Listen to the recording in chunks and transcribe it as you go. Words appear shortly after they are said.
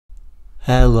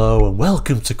Hello and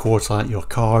welcome to Quartzlight, your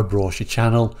car brochure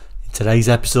channel. In today's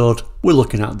episode we're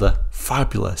looking at the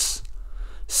fabulous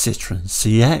Citroen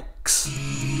CX.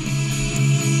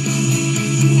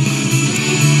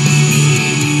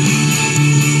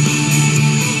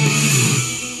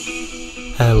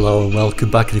 Hello and welcome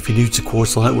back, and if you're new to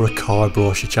Quartzlight, we're a car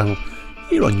brochure channel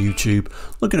here on YouTube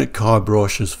looking at car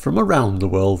brochures from around the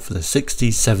world for the 60s,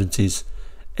 70s,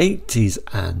 80s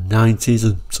and 90s,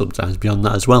 and sometimes beyond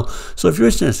that as well. So if you're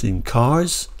interested in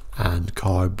cars and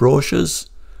car brochures,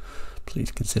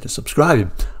 please consider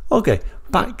subscribing. Okay,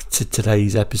 back to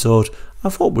today's episode. I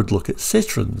thought we'd look at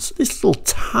Citroen's. This little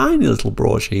tiny little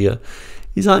brochure here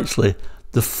is actually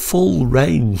the full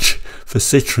range for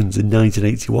Citroen's in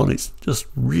 1981. It's just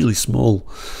really small.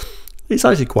 It's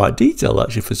actually quite detailed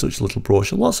actually for such a little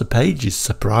brochure. Lots of pages,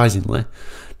 surprisingly.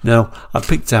 Now, I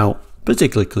picked out,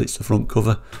 particularly because it's the front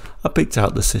cover, I picked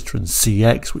out the Citroen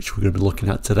CX, which we're going to be looking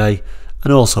at today,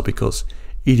 and also because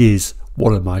it is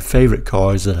one of my favourite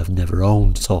cars that I've never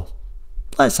owned. So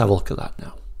let's have a look at that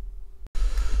now.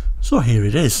 So here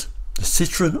it is, the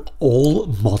Citroen all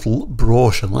model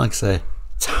brochure. Like I say,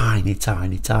 tiny,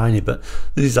 but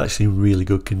this is actually in really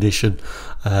good condition,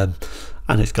 and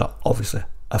it's got obviously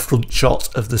a front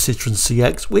shot of the Citroen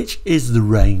CX, which is the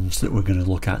range that we're going to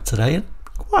look at today. And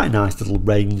quite a nice little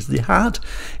range they had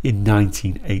in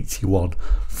 1981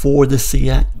 for the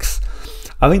CX.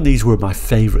 I think these were my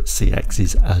favourite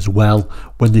CXs as well,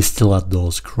 when they still had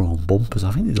those chrome bumpers.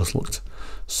 I think they just looked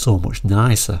so much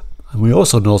nicer. And we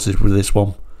also noticed with this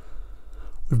one,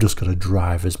 we've just got a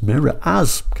driver's mirror,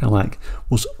 as kind of like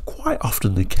was quite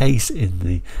often the case in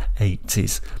the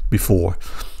 80s before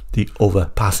the other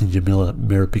passenger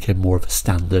mirror became more of a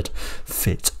standard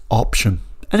fit option.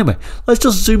 Anyway, let's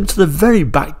just zoom to the very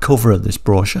back cover of this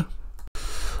brochure.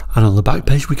 And on the back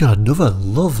page we got another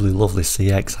lovely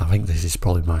CX. I think this is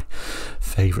probably my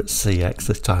favourite CX,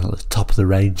 this time at the top of the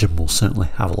range, and we'll certainly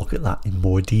have a look at that in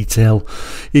more detail.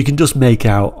 You can just make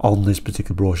out on this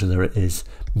particular brochure, there it is,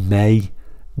 May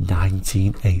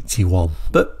 1981.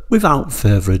 But without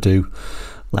further ado,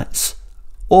 let's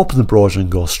open the brochure and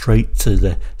go straight to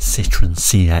the Citroen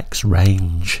CX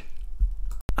range.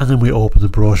 And then we open the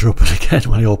brochure up, and again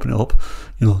when I open it up,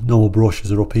 you know, normal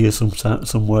brochures are up here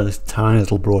somewhere. This tiny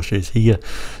little brochure is here.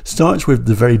 Starts with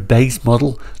the very base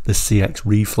model, the CX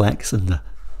Reflex, and the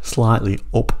slightly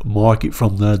up market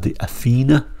from there, the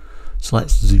Athena. So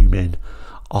let's zoom in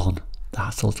on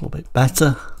that a little bit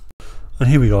better. And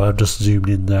here we go, I've just zoomed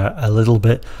in there a little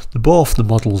bit. Both the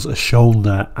models are shown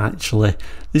there actually.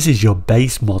 This is your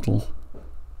base model,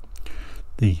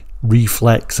 the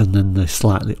Reflex, and then the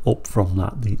slightly up from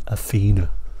that, the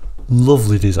Athena.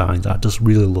 Lovely designs. I just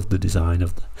really love the design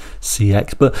of the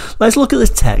CX. But let's look at the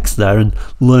text there and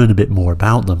learn a bit more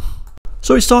about them.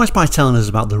 So it starts by telling us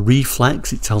about the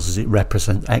Reflex. It tells us it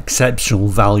represents exceptional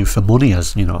value for money,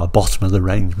 as you know, a bottom of the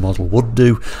range model would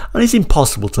do, and it's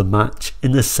impossible to match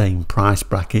in the same price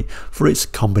bracket for its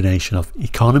combination of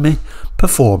economy,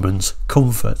 performance,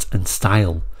 comfort and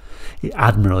style. It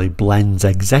admirably blends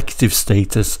executive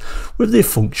status with the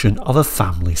function of a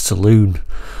family saloon.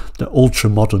 The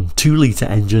ultra-modern 2-litre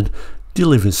engine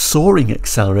delivers soaring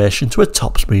acceleration to a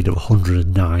top speed of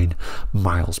 109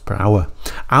 miles per hour,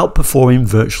 outperforming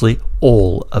virtually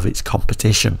all of its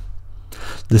competition.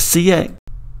 The CX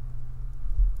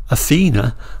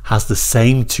Athena has the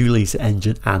same 2-litre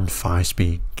engine and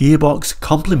 5-speed gearbox,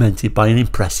 complemented by an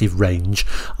impressive range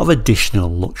of additional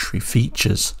luxury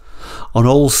features. On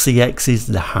all CXs,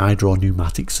 the hydro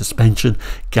pneumatic suspension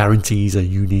guarantees a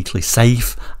uniquely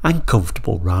safe and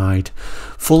comfortable ride.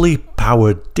 Fully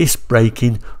powered disc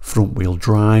braking, front wheel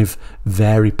drive,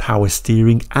 vari power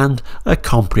steering and a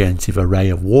comprehensive array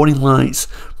of warning lights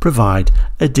provide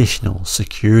additional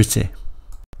security.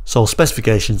 So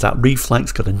specifications: that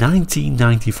Reflex got a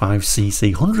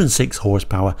 1995cc 106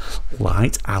 horsepower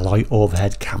light alloy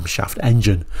overhead camshaft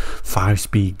engine,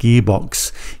 5-speed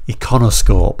gearbox,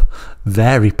 Econoscope,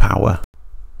 vari power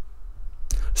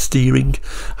steering,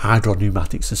 hydro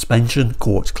pneumatic suspension,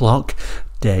 quartz clock,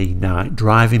 day-night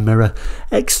driving mirror,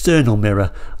 external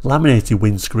mirror, laminated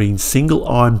windscreen, single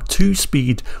arm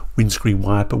 2-speed windscreen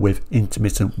wiper with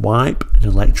intermittent wipe and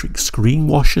electric screen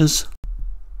washers,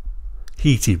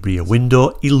 heated rear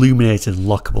window, illuminated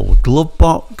lockable glove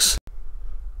box,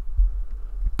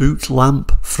 boot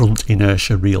lamp, front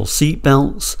inertia reel seat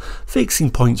belts,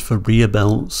 fixing points for rear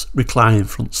belts, reclining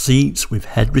front seats with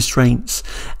head restraints,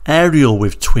 aerial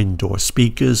with twin door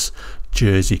speakers,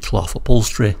 jersey cloth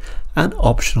upholstery and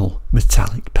optional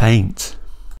metallic paint.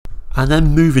 And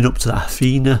then moving up to the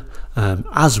Athena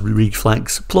as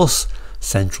Reflex, plus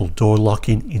central door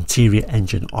locking, interior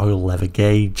engine oil lever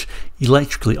gauge,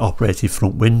 electrically operated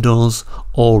front windows,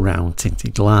 all-round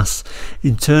tinted glass,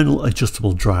 internal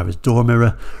adjustable driver's door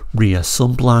mirror, rear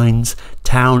sunblinds,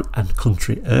 town and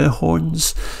country air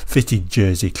horns, fitted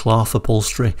jersey cloth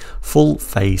upholstery, full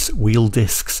face wheel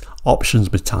discs,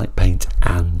 options metallic paint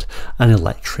and an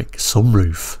electric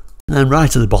sunroof. And then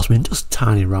right at the bottom in just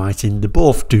tiny writing, they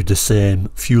both do the same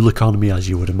fuel economy as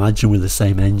you would imagine with the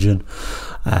same engine.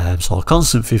 So a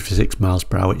constant 56 miles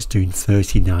per hour, it's doing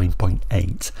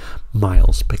 39.8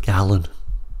 miles per gallon.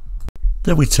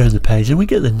 Then we turn the page and we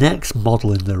get the next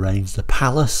model in the range, the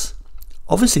Palace.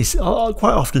 Obviously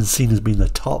quite often seen as being the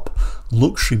top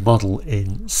luxury model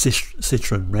in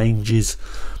Citroen ranges,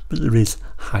 but there is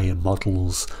higher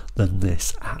models than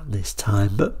this at this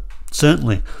time, but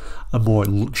certainly a more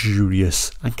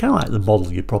luxurious and kind of like the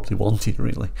model you probably wanted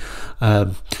really.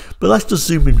 But let's just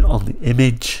zoom in on the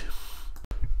image.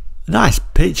 A nice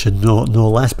picture, no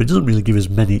less, but it doesn't really give us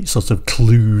many sort of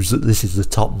clues that this is the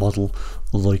top model,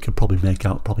 although you could probably make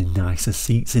out probably nicer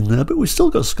seats in there, but we've still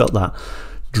got that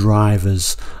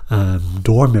driver's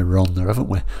door mirror on there, haven't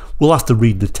we? We'll have to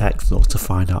read the text though to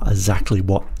find out exactly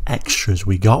what extras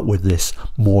we got with this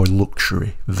more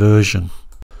luxury version.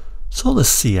 So the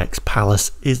CX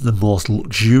Palace is the most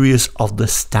luxurious of the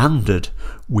standard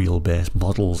wheelbase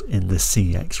models in the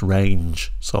CX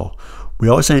range. So we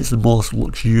always say it's the most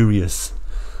luxurious,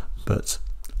 but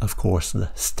of course the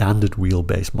standard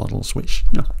wheelbase models, which,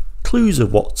 you know, clues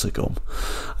of what to come.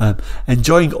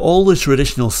 Enjoying all the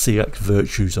traditional CX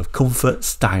virtues of comfort,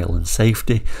 style and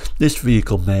safety, this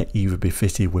vehicle may either be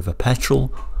fitted with a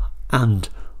petrol and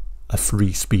a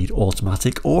 3-speed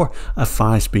automatic, or a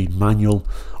 5-speed manual,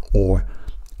 or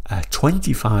a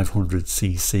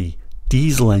 2500cc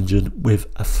diesel engine with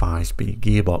a 5-speed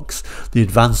gearbox. The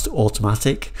advanced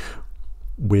automatic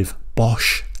with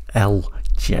Bosch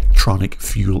L-Jectronic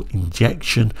fuel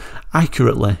injection,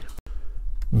 accurately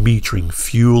metering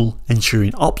fuel,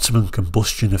 ensuring optimum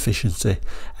combustion efficiency,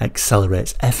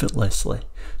 accelerates effortlessly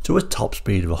to a top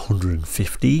speed of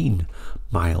 115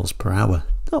 miles per hour.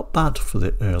 Not bad for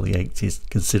the early 80s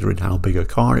considering how big a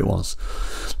car it was.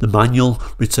 The manual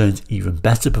returns even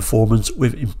better performance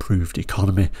with improved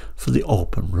economy for the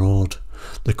open road.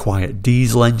 The quiet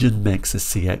diesel engine makes the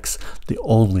CX the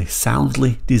only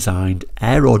soundly designed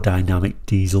aerodynamic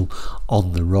diesel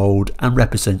on the road and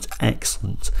represents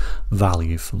excellent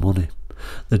value for money.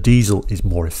 The diesel is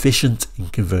more efficient in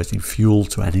converting fuel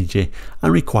to energy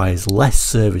and requires less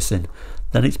servicing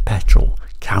than its petrol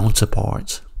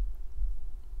counterpart.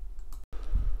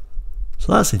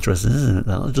 So that's interesting, isn't it?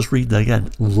 I'll just read that again.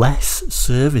 Less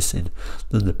servicing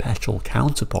than the petrol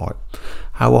counterpart.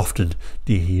 How often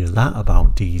do you hear that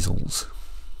about diesels?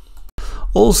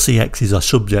 All CXs are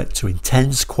subject to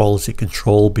intense quality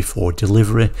control before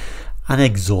delivery and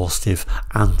exhaustive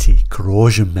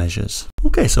anti-corrosion measures.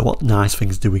 Okay, so what nice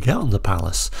things do we get on the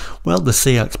Palace? Well, the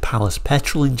CX Palace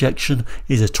petrol injection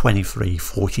is a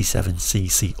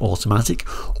 2347cc automatic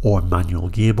or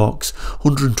manual gearbox,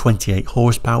 128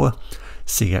 horsepower.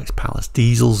 CX Palace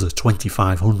diesels a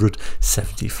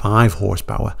 2575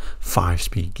 horsepower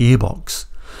 5-speed gearbox.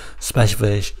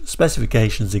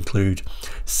 Specifications include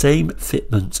same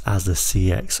fitment as the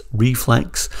CX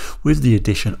Reflex with the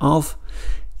addition of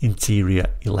interior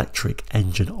electric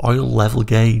engine oil level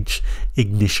gauge,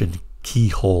 ignition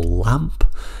keyhole lamp,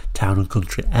 town and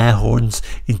country air horns,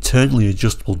 internally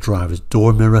adjustable driver's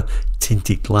door mirror,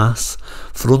 tinted glass,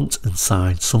 front and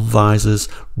side sun visors,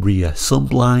 rear sun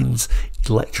blinds,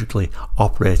 electrically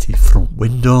operated front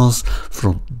windows,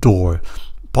 front door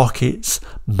pockets,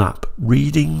 map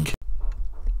reading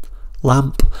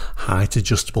lamp, height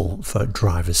adjustable for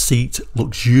driver's seat,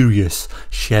 luxurious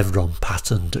chevron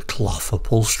patterned cloth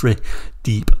upholstery,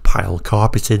 deep pile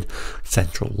carpeting,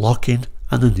 central locking,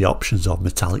 and then the options of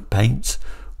metallic paint.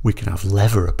 We can have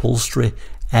leather upholstery,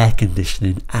 air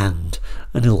conditioning and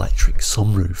an electric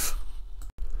sunroof.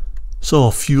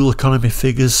 So fuel economy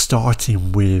figures,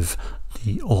 starting with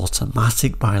the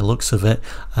automatic by the looks of it,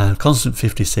 constant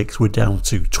 56, we're down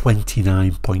to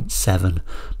 29.7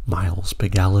 miles per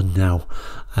gallon now.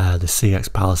 The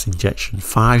CX Palace injection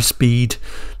 5-speed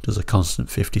does a constant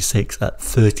 56 at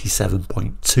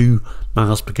 37.2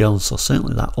 miles per gallon, so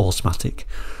certainly that automatic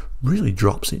really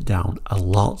drops it down a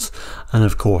lot. And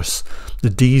of course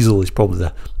the diesel is probably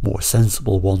the more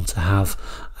sensible one to have.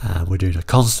 We're doing a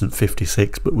constant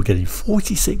 56, but we're getting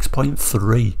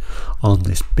 46.3 on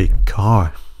this big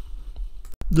car.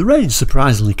 The range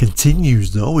surprisingly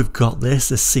continues though. We've got this,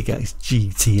 the CX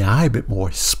GTI, a bit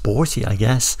more sporty I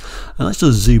guess. And let's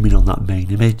just zoom in on that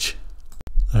main image.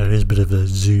 There is a bit of a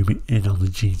zoom in on the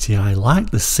GTI. I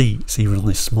like the seats, even on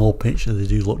this small picture, they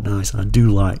do look nice, and I do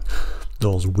like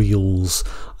those wheels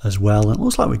as well, and it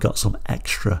looks like we've got some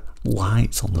extra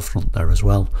lights on the front there as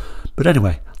well. But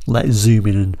anyway, let's zoom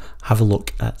in and have a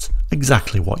look at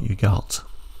exactly what you got.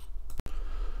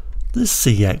 The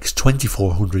CX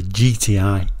 2400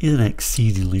 GTI is an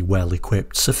exceedingly well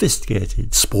equipped,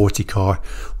 sophisticated, sporty car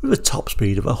with a top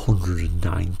speed of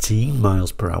 119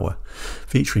 miles per hour,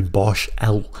 featuring Bosch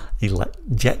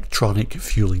electronic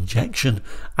fuel injection,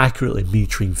 accurately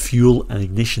metering fuel and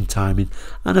ignition timing,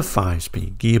 and a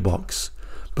 5-speed gearbox.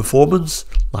 Performance,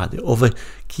 like the other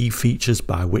key features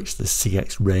by which the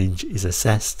CX range is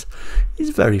assessed,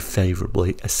 is very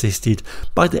favourably assisted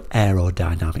by the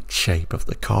aerodynamic shape of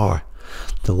the car.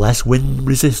 The less wind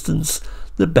resistance,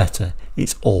 the better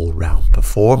its all-round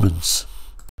performance.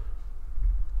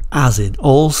 As in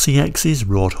all CXs,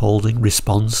 road holding,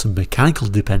 response and mechanical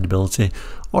dependability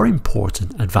are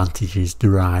important advantages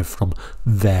derived from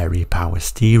very power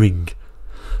steering,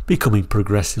 becoming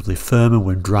progressively firmer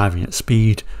when driving at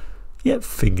speed, yet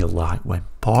finger light when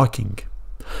parking.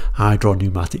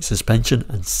 Hydro-pneumatic suspension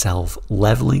and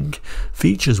self-levelling,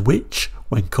 features which,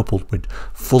 when coupled with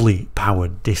fully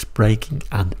powered disc braking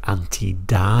and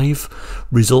anti-dive,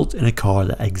 result in a car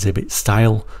that exhibits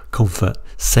style, comfort,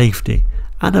 safety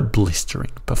and a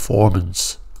blistering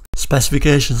performance.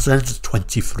 Specifications then: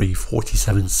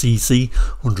 2347cc,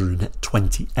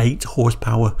 128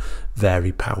 horsepower,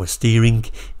 very power steering,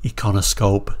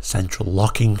 Econoscope central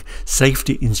locking,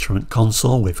 safety instrument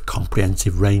console with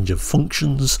comprehensive range of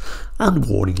functions and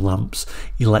warning lamps,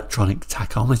 electronic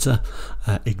tachometer,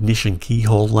 ignition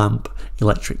keyhole lamp,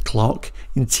 electric clock,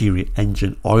 interior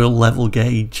engine oil level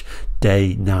gauge,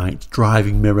 day-night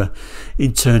driving mirror,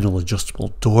 internal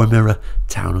adjustable door mirror,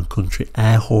 town and country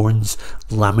air horns,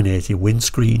 laminated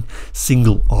windscreen,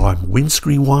 single arm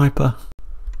windscreen wiper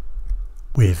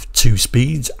with 2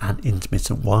 speeds and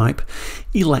intermittent wipe,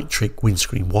 electric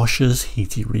windscreen washers,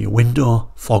 heated rear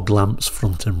window, fog lamps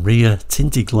front and rear,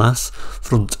 tinted glass,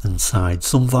 front and side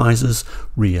sun visors,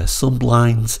 rear sun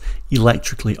blinds,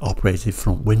 electrically operated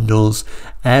front windows,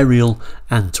 aerial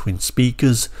and twin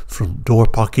speakers, front door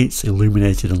pockets,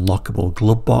 illuminated and lockable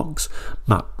glove box,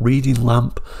 map reading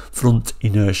lamp, front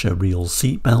inertia reel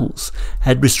seat belts,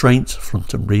 head restraints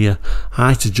front and rear,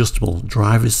 height adjustable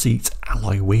driver's seat,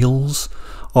 alloy wheels,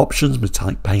 options,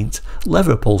 metallic paint,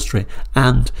 leather upholstery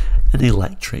and an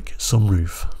electric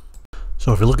sunroof.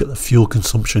 So if we look at the fuel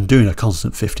consumption, doing a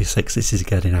constant 56, this is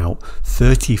getting out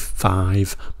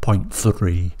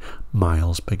 35.3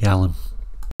 miles per gallon.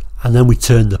 And then we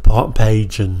turn the part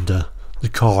page, and the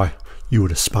car you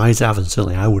would aspire to have, and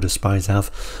certainly I would aspire to have,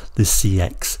 the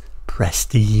CX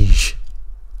Prestige.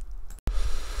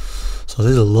 So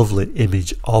there's a lovely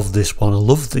image of this one. I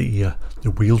love the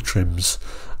wheel trims,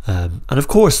 and of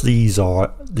course these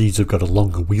have got a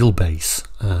longer wheelbase.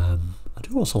 I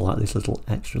do also like this little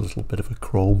extra little bit of a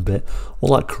chrome bit,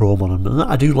 all that chrome on them, and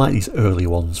I do like these early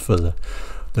ones for the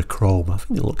chrome. I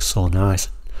think it looks so nice.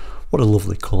 What a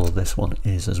lovely colour this one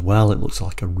is as well. It looks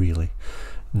like a really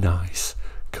nice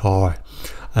car.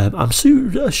 I'm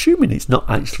assuming it's not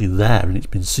actually there and it's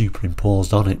been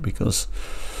superimposed on it, because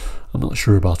I'm not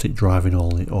sure about it driving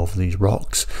over these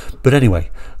rocks. But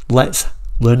anyway, let's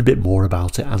learn a bit more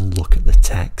about it and look at the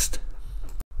text.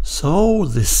 So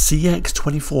the CX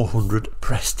 2400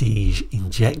 Prestige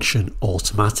injection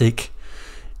automatic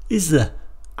is the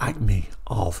acme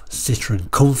of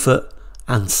Citroen comfort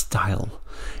and style.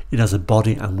 It has a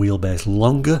body and wheelbase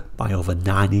longer by over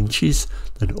 9 inches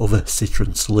than other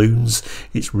Citroen saloons.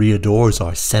 Its rear doors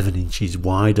are 7 inches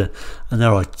wider and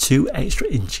there are 2 extra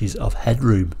inches of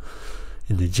headroom.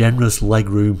 In the generous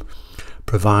legroom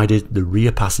provided, the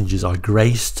rear passengers are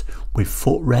graced with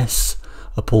footrests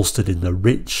upholstered in the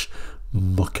rich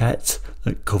moquette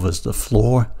that covers the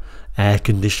floor. Air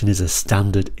conditioning is a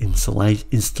standard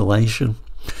installation,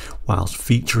 whilst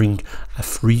featuring a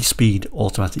 3-speed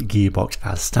automatic gearbox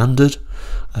as standard.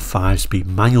 A 5-speed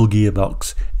manual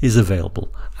gearbox is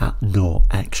available at no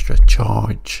extra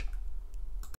charge.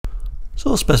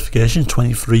 So specification: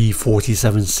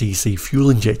 2347cc fuel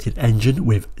injected engine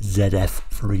with ZF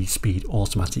 3-speed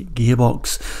automatic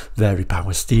gearbox, very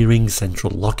power steering,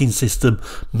 central locking system,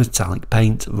 metallic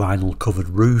paint, vinyl covered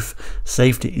roof,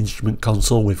 safety instrument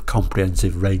console with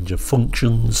comprehensive range of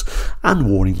functions and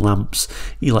warning lamps,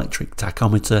 electric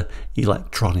tachometer,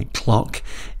 electronic clock,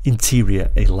 interior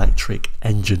electric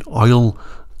engine oil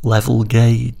level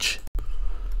gauge.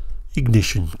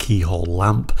 ignition keyhole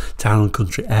lamp, town and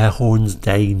country air horns,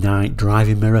 day, night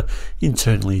driving mirror,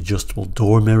 internally adjustable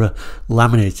door mirror,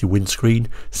 laminated windscreen,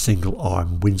 single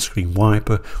arm windscreen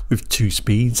wiper with 2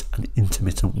 speeds and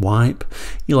intermittent wipe,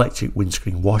 electric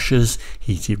windscreen washers,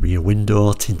 heated rear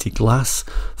window, tinted glass,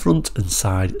 front and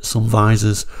side sun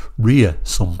visors, rear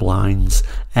sun blinds,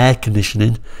 air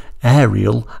conditioning,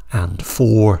 aerial and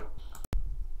 4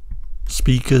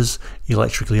 speakers,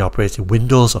 electrically operated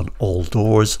windows on all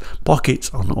doors, pockets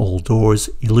on all doors,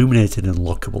 illuminated and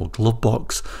lockable glove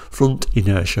box, front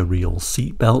inertia reel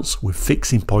seat belts with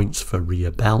fixing points for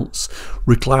rear belts,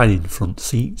 reclining front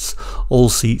seats, all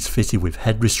seats fitted with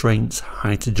head restraints,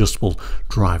 height adjustable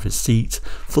driver's seat,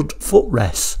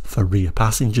 footrests for rear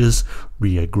passengers,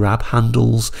 rear grab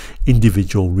handles,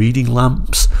 individual reading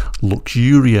lamps,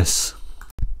 luxurious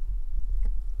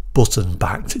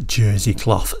button-backed jersey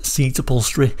cloth seat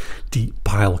upholstery, deep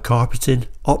pile carpeting,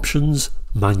 options,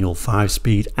 manual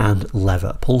 5-speed and leather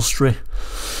upholstery.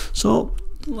 So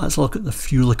let's look at the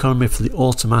fuel economy for the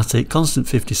automatic. Constant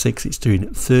 56, it's doing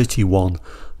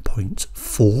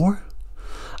 31.4,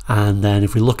 and then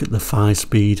if we look at the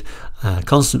 5-speed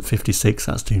constant 56,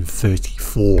 that's doing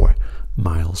 34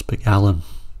 miles per gallon.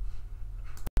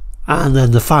 And then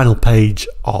the final page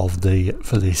for the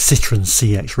Citroen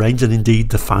CX range, and indeed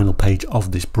the final page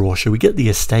of this brochure, we get the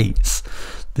estates,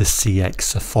 the CX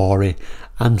Safari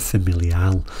and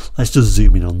Familial. Let's just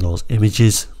zoom in on those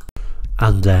images,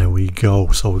 and there we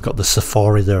go. So we've got the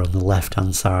Safari there on the left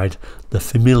hand side, the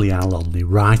Familial on the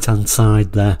right hand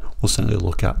side there. We'll certainly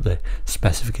look at the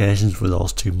specifications for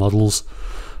those 2 models.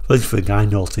 First thing I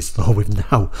noticed though, we've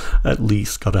now at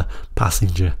least got a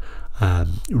passenger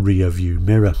rear view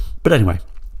mirror. But anyway,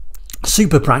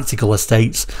 super practical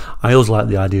estates. I always like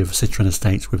the idea of Citroen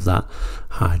estates with that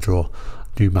hydro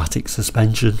pneumatic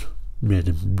suspension. Made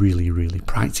them really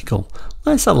practical.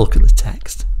 Let's have a look at the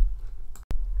text.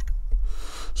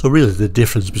 So really the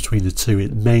difference between the two,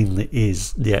 it mainly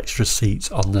is the extra seats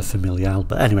on the Familial.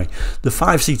 But anyway, the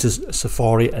 5-seater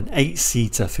Safari and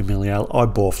 8-seater Familial are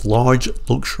both large,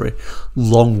 luxury,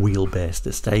 long wheelbase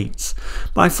estates.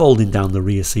 By folding down the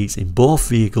rear seats in both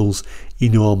vehicles,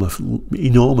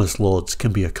 enormous loads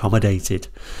can be accommodated.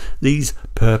 These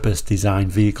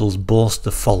purpose-designed vehicles boast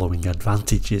the following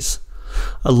advantages: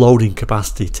 a loading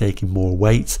capacity taking more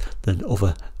weight than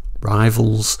other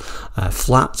rivals,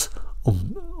 flat,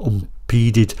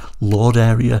 unimpeded load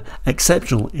area,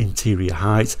 exceptional interior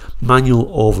height, manual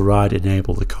override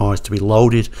enable the cars to be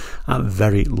loaded at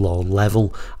very low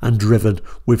level and driven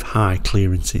with high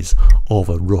clearances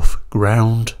over rough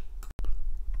ground.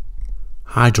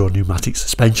 Hydro pneumatic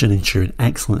suspension ensuring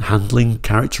excellent handling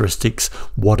characteristics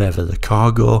whatever the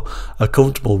cargo, a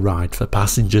comfortable ride for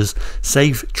passengers,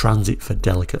 safe transit for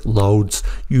delicate loads,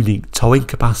 unique towing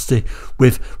capacity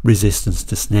with resistance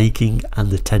to snaking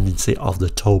and the tendency of the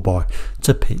tow bar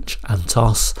to pitch and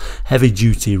toss, heavy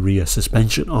duty rear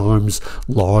suspension arms,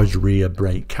 large rear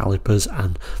brake calipers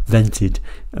and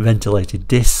ventilated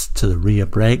discs to the rear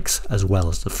brakes as well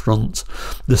as the front.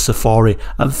 The Safari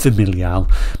and Familial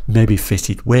may be fitted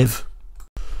with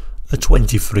a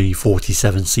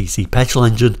 2347cc petrol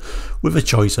engine with a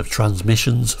choice of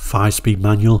transmissions, 5-speed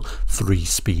manual,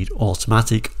 3-speed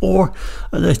automatic, or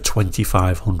a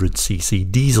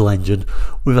 2500cc diesel engine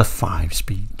with a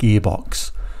 5-speed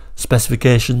gearbox.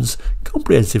 Specifications: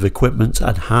 comprehensive equipment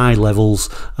and high levels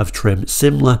of trim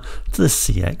similar to the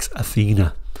CX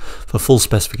Athena. For full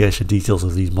specification details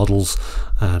of these models,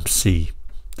 see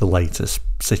the latest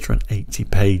Citroen 80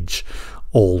 page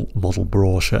all model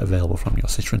brochure available from your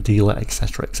Citroen dealer,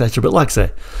 etc, etc. But like I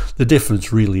say, the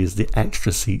difference really is the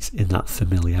extra seats in that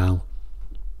Familial.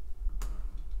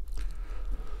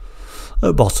 At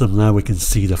the bottom there we can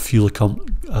see the fuel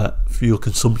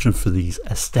consumption for these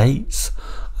estates.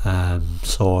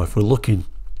 So if we're looking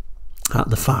at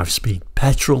the 5-speed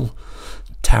petrol,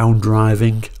 town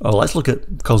driving, let's look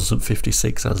at constant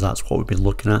 56 as that's what we've been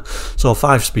looking at. So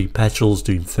 5-speed petrol's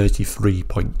doing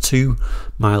 33.2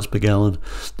 miles per gallon,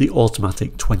 the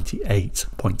automatic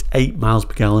 28.8 miles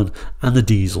per gallon, and the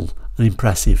diesel an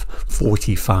impressive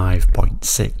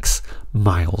 45.6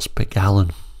 miles per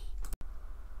gallon.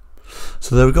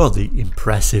 So there we go, the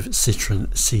impressive Citroen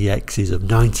CXs of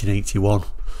 1981.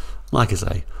 Like I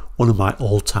say, one of my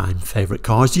all-time favourite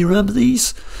cars. Do you remember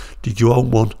these? Did you own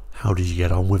one? How did you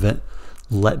get on with it?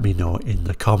 Let me know in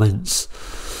the comments.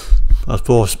 Of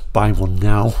course, buying one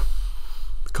now,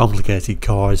 complicated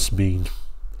cars mean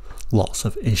lots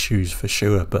of issues for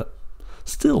sure, but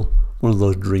still one of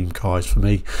those dream cars for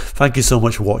me. Thank you so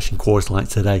much for watching Course Like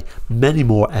today. Many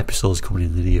more episodes coming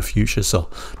in the near future, so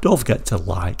don't forget to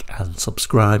like and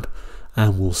subscribe,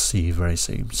 and we'll see you very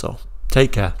soon. So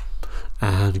take care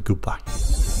and goodbye.